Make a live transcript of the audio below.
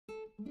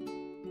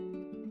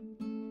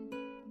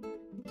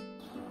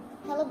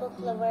Hello book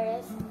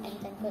lovers,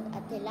 Intanku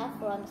Athilah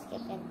from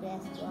Pekan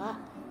Pitas.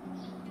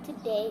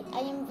 Today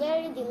I am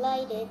very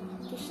delighted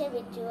to share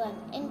with you an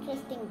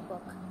interesting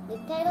book. The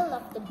title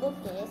of the book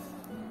is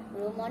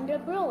Broom on the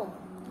Broom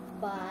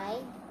by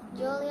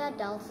Julia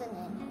Dawson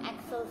and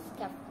Axel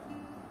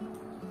Skeffler.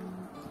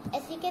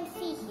 As you can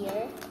see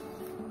here,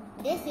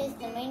 this is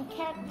the main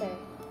character,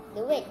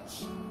 the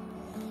witch.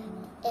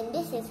 And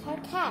this is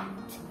her cat.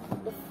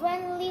 The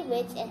friendly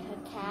witch and her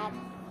cat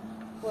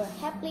were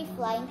happily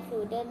flying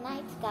through the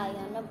night sky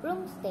on a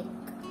broomstick.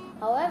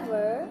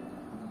 However,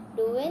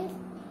 the wind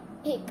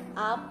picked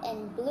up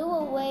and blew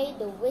away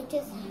the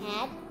witch's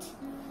hat,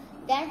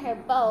 then her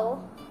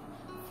bow,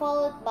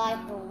 followed by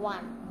her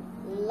wand.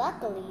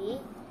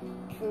 Luckily,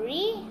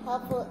 3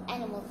 helpful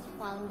animals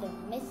found the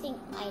missing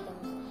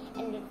items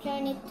and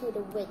returned it to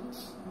the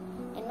witch.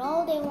 And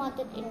all they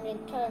wanted in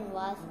return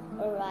was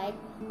a ride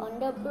on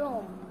the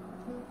broom.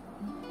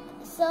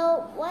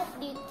 So, what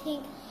do you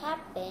think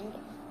happened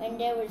when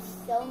there were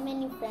so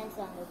many friends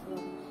on the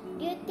broom?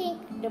 Do you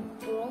think the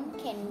broom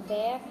can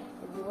bear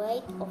the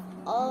weight of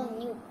all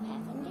new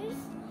passengers?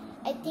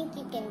 I think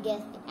you can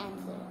guess the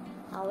answer.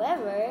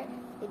 However,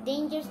 the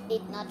dangers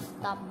did not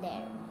stop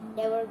there.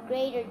 There were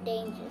greater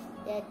dangers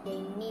that they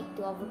need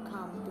to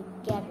overcome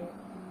together.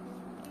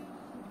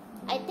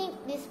 I think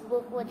this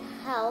book would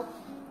help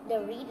the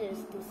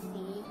readers to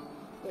see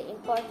the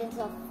importance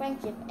of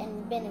friendship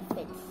and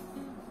benefits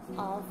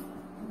of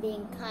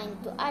being kind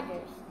to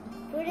others.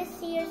 Through the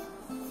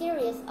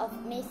series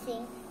of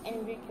missing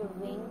and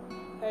retrieving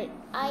her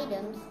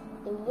items,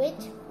 the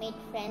witch made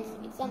friends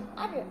with some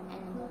other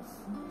animals.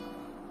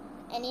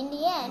 And in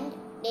the end,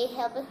 they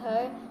helped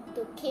her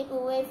to keep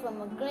away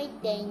from a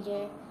great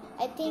danger.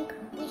 I think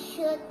we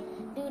should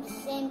do the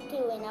same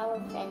too in our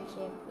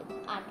friendship with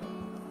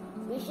others.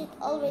 We should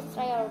always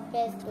try our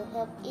best to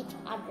help each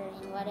other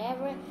in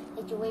whatever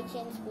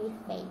situations we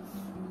face.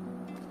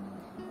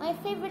 My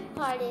favorite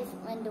part is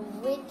when the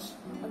witch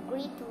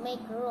agreed to make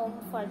room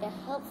for the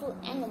helpful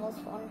animals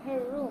on her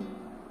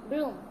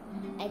broom.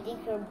 I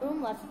think her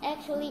broom was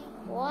actually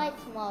quite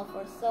small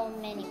for so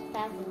many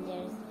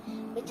passengers,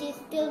 but she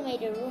still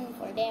made a room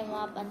for them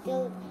up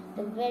until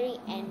the very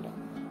end.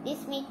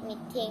 This made me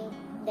think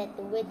that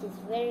the witch is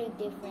very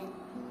different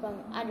from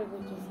other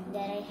witches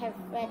that I have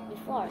read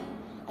before.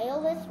 I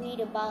always read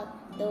about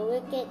the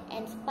wicked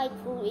and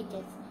spiteful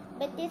witches,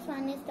 but this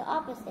one is the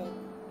opposite.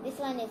 This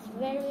one is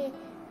very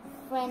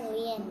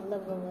friendly and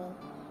lovable,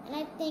 and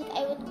I think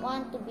I would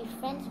want to be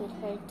friends with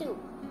her too.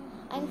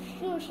 I'm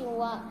sure she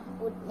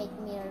would make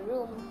me a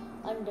room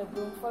on the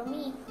broom for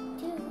me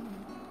too.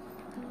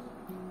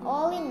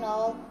 All in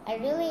all, I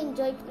really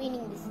enjoyed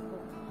reading this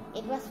book.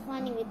 It was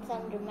funny with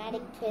some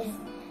dramatic twists.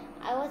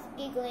 I was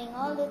giggling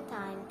all the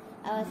time.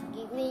 I was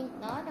giggling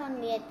not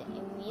only at the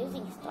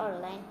amusing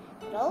storyline,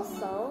 but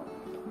also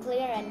the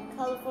clear and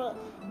colorful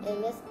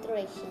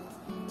illustrations.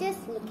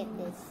 Just look at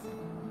this.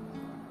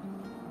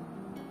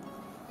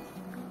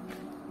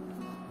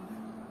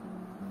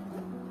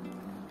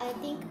 I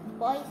think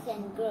boys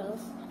and girls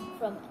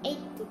from 8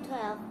 to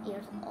 12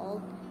 years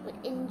old would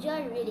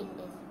enjoy reading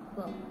this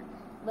book,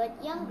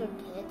 but younger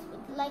kids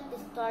would like the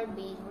story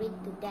being read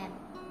to them.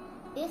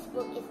 This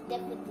book is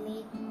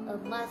definitely a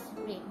must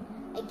read.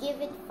 I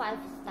give it 5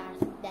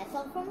 stars. That's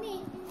all for